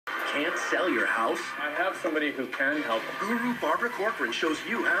can't sell your house? I have somebody who can help. Guru Barbara Corcoran shows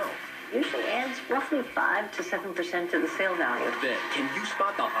you how. Usually adds roughly 5 to 7% to the sale value. Then, can you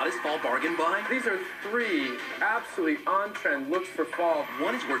spot the hottest fall bargain buy? These are 3 absolutely on-trend looks for fall.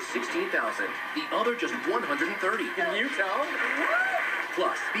 One is worth $16,000, the other just $130. Can you tell?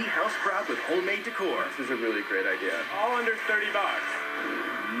 Plus, be house proud with homemade decor. This is a really great idea. All under 30 bucks.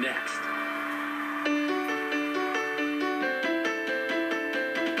 Next.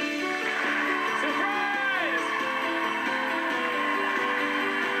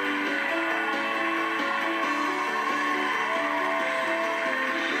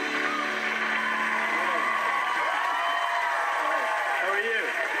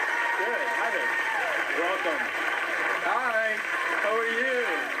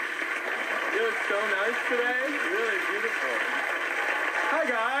 Today, really beautiful. Hi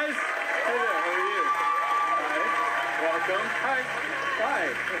guys. Hey there, how are you? Hi. Welcome. Hi. Hi.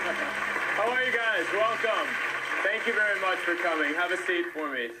 How are you guys? Welcome. Thank you very much for coming. Have a seat for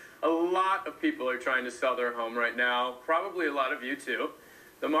me. A lot of people are trying to sell their home right now. Probably a lot of you too.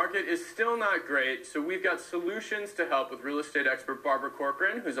 The market is still not great, so we've got solutions to help with real estate expert Barbara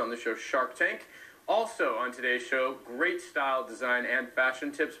Corcoran, who's on the show Shark Tank. Also on today's show, great style, design, and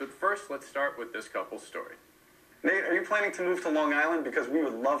fashion tips. But first, let's start with this couple's story. Nate, are you planning to move to Long Island? Because we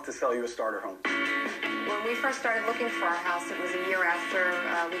would love to sell you a starter home. When we first started looking for our house, it was a year after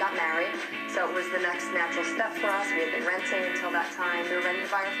we got married. So it was the next natural step for us. We had been renting until that time. We were ready to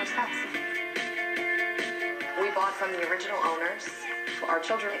buy our first house. We bought from the original owners. Our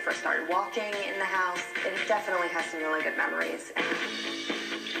children first started walking in the house. It definitely has some really good memories.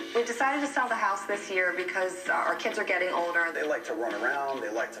 We decided to sell the house this year because our kids are getting older. They like to run around, they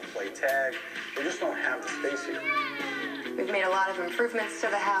like to play tag. They just don't have the space here. We've made a lot of improvements to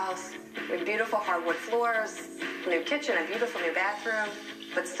the house. We have beautiful hardwood floors, a new kitchen, a beautiful new bathroom,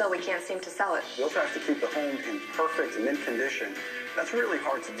 but still we can't seem to sell it. We also have to keep the home in perfect mint condition. That's really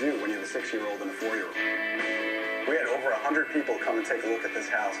hard to do when you have a 6-year-old and a 4-year-old. We had over 100 people come and take a look at this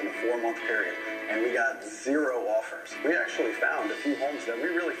house in a 4-month period, and we got 0 offers. We actually found a few homes that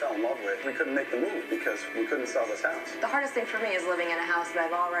we really fell in love with. We couldn't make the move because we couldn't sell this house. The hardest thing for me is living in a house that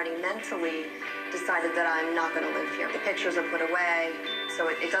I've already mentally decided that I'm not going to live here. The pictures are put away, so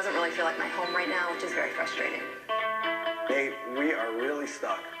it doesn't really feel like my home right now, which is very frustrating. Nate, we are really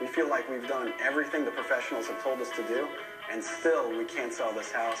stuck. We feel like we've done everything the professionals have told us to do, and still we can't sell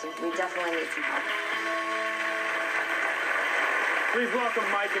this house. We definitely need some help. Please welcome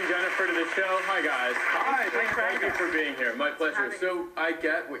Mike and Jennifer to the show. Hi, guys. Hi, thank you for being here. My pleasure. So I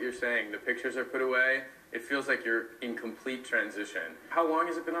get what you're saying. The pictures are put away. It feels like you're in complete transition. How long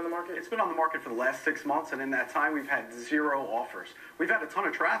has it been on the market? It's been on the market for the last 6 months, and in that time, we've had 0 offers. We've had a ton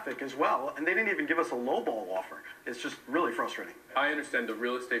of traffic as well, and they didn't even give us a lowball offer. It's just really frustrating. I understand the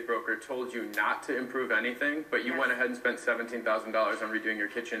real estate broker told you not to improve anything, but you went ahead and spent $17,000 on redoing your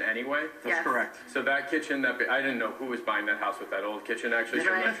kitchen anyway? That's correct. So that kitchen, I didn't know who was buying that house with that old kitchen, actually,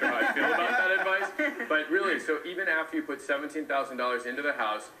 so I'm not sure how I feel about that advice. But really, so even after you put $17,000 into the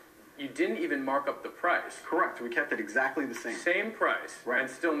house, you didn't even mark up the price. Correct. We kept it exactly the same. Same price, and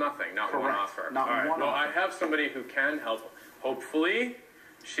still nothing, not one offer. Not one offer. Well, I have somebody who can help. Hopefully,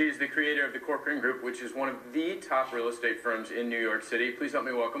 she's the creator of the Corcoran Group, which is one of the top real estate firms in New York City. Please help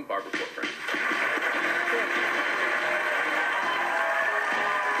me welcome Barbara Corcoran.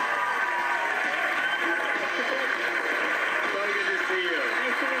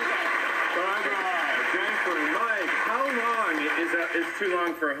 Is too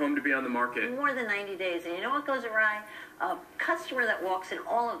long for a home to be on the market? More than 90 days. And you know what goes awry? A customer that walks in,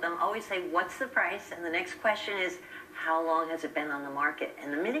 all of them always say, what's the price? And the next question is, how long has it been on the market?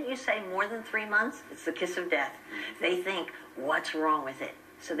 And the minute you say more than 3 months, it's the kiss of death. They think, what's wrong with it?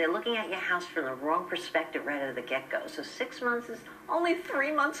 So they're looking at your house from the wrong perspective right out of the get-go. So 6 months is only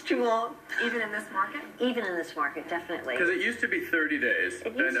 3 months too long. Even in this market? Even in this market, definitely. Because it used to be 30 days.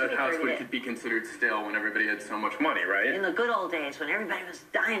 And a house could be considered stale when everybody had so much money, right? In the good old days when everybody was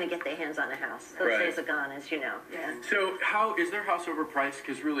dying to get their hands on a house. Those days are gone, as you know. Yeah. So how is their house overpriced?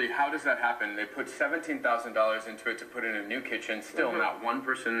 Because really, how does that happen? They put $17,000 into it to put in a new kitchen. Still, not one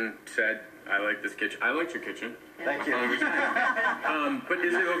person said, I like this kitchen. I liked your kitchen. Thank you. But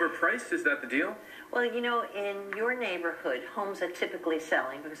is it overpriced? Is that the deal? Well, you know, in your neighborhood, homes are typically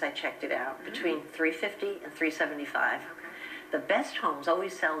selling, because I checked it out, between $350 and $375. The best homes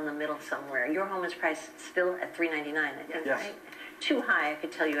always sell in the middle somewhere. Your home is priced still at $399, I think, right? Too high, I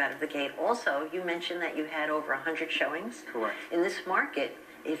could tell you out of the gate. Also, you mentioned that you had over 100 showings. Correct. In this market,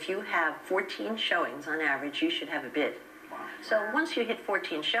 if you have 14 showings on average, you should have a bid. So once you hit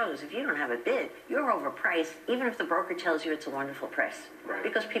 14 shows, if you don't have a bid, you're overpriced, even if the broker tells you it's a wonderful price. Right.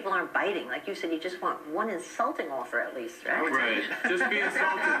 Because people aren't biting. Like you said, you just want one insulting offer at least, right? Right. Just be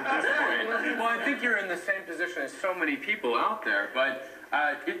insulted at this point. Well, I think you're in the same position as so many people out there, but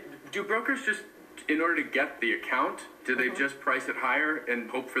do brokers just, in order to get the account, do they just price it higher and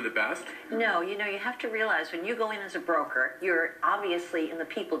hope for the best? No, you know, you have to realize when you go in as a broker, you're obviously in the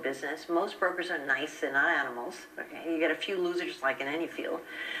people business. Most brokers are nice, they're not animals. Okay, you get a few losers like in any field.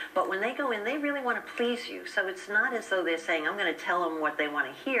 But when they go in, they really want to please you. So it's not as though they're saying, I'm going to tell them what they want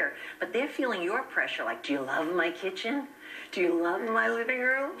to hear, but they're feeling your pressure, like, do you love my kitchen? Do you love my living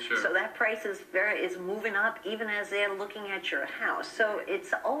room? Sure. So that price is moving up even as they're looking at your house. So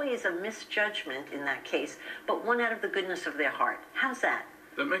it's always a misjudgment in that case, but one out of the goodness of their heart. How's that?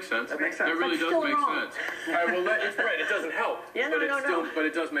 That makes sense. That makes sense. That really But does still make wrong. sense. All right, well, it's right. It doesn't help. Yeah, no, but no, it's still, no. But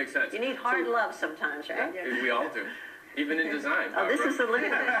it does make sense. You need hard love sometimes, right? We all do. Even in design. Oh, this is the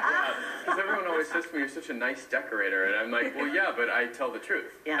living room. Because everyone always says to me, you're such a nice decorator. And I'm like, well, yeah, but I tell the truth.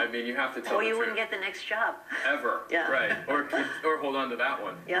 Yeah. I mean, you have to tell Or the you truth. wouldn't get the next job. Ever. Yeah. Right. Or hold on to that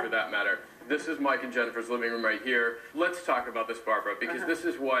one, Yeah. for that matter. This is Mike and Jennifer's living room right here. Let's talk about this, Barbara, because this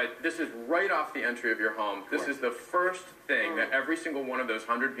is right off the entry of your home. This is the first thing that every single one of those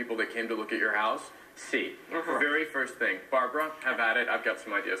 100 people that came to look at your house see. Very first thing. Barbara, have at it. I've got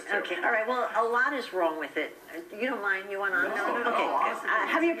some ideas too. Okay, all right. Well, a lot is wrong with it. You don't mind? You want on? No, Okay. honestly,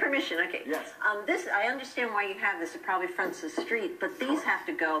 Have your permission? Okay. Yes. This, I understand why you have this. It probably fronts the street, but these have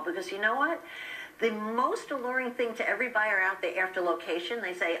to go because you know what? The most alluring thing to every buyer out there after location,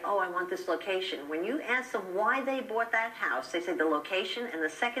 they say, oh, I want this location. When you ask them why they bought that house, they say the location, and the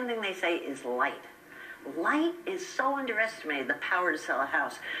second thing they say is light. Light is so underestimated, the power to sell a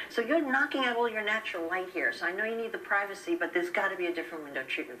house. So you're knocking out all your natural light here. So I know you need the privacy, but there's got to be a different window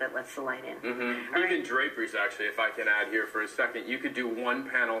treatment that lets the light in. All Even right. draperies, actually, if I can add here for a second, you could do one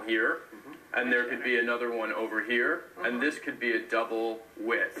panel here, and there could be another one over here, and this could be a double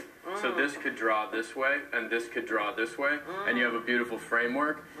width. So this could draw this way, and this could draw this way, and you have a beautiful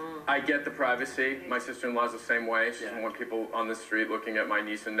framework. I get the privacy. My sister-in-law's the same way. She doesn't want people on the street looking at my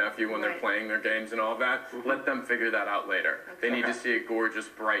niece and nephew when they're Right. playing their games and all that. Let them figure that out later. They need to see a gorgeous,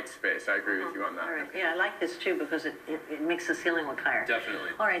 bright space. I agree with you on that. All right. Yeah, I like this too because it makes the ceiling look higher.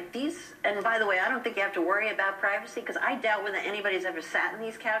 Definitely. All right, these, and by the way, I don't think you have to worry about privacy because I doubt whether anybody's ever sat in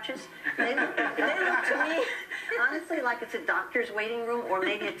these couches. They look to me, honestly, like it's a doctor's waiting room or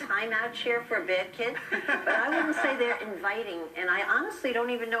maybe a timeout chair for a bad kid. But I wouldn't say they're inviting, and I honestly don't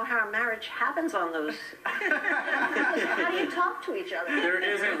even know how a marriage happens on those. How do you talk to each other? There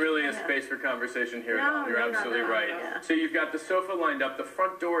isn't really a space for conversation here. No, though. You're no, no, absolutely no, right. yeah. So you've got the sofa lined up. The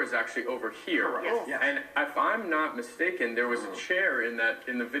front door is actually over here. Yes. Yes. And if I'm not mistaken, there was a chair in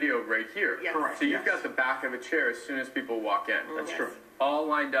the video right here. Yes. Correct. So you've Yes. got the back of a chair as soon as people walk in. That's true. All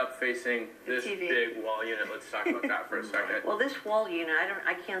lined up facing this TV. big wall unit. Let's talk about that for a second. Well, this wall unit,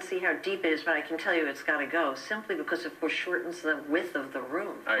 I can't see how deep it is, but I can tell you it's got to go simply because it shortens the width of the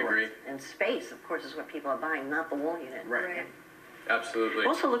room. I agree. And space, of course, is what people are buying, not the wall unit. Right. Absolutely.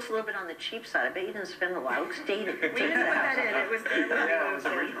 Also looks a little bit on the cheap side. I bet you didn't spend a lot. It looks dated. We didn't put that in. It was Yeah, it was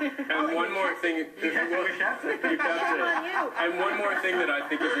original. And one more thing. We kept it. You kept it. on you. And one more thing that I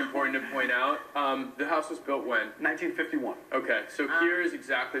think is important to point out. The house was built when? 1951. Okay, so here is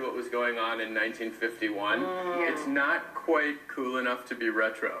exactly what was going on in 1951. It's not quite cool enough to be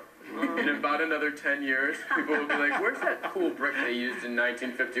retro. In about another 10 years, people will be like, where's that cool brick they used in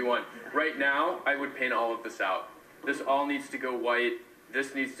 1951? Right now, I would paint all of this out. This all needs to go white.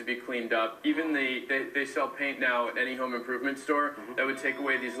 This needs to be cleaned up. Even they sell paint now at any home improvement store that would take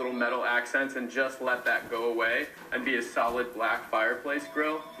away these little metal accents and just let that go away and be a solid black fireplace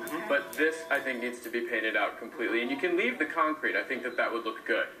grill. But this, I think, needs to be painted out completely. And you can leave the concrete. I think that would look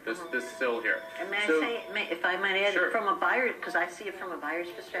good, this sill here. And may So- I say, if I might add, Sure. from a buyer, because I see it from a buyer's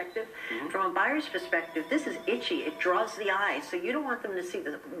perspective, from a buyer's perspective, this is itchy. It draws the eye. So you don't want them to see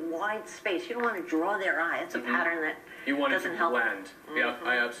the wide space. You don't want to draw their eye. It's a pattern that You want it doesn't to help. blend. Yeah,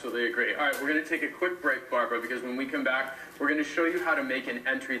 I absolutely agree. All right, we're going to take a quick break, Barbara, because when we come back, we're going to show you how to make an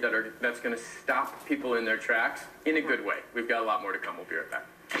entry that's going to stop people in their tracks in a good way. We've got a lot more to come. We'll be right back.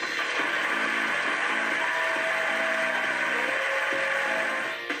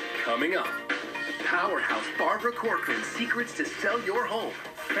 Coming up, Powerhouse Barbara Corcoran's secrets to sell your home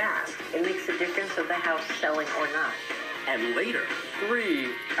fast. It makes a difference of the house selling or not. And later, 3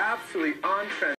 absolutely on-trend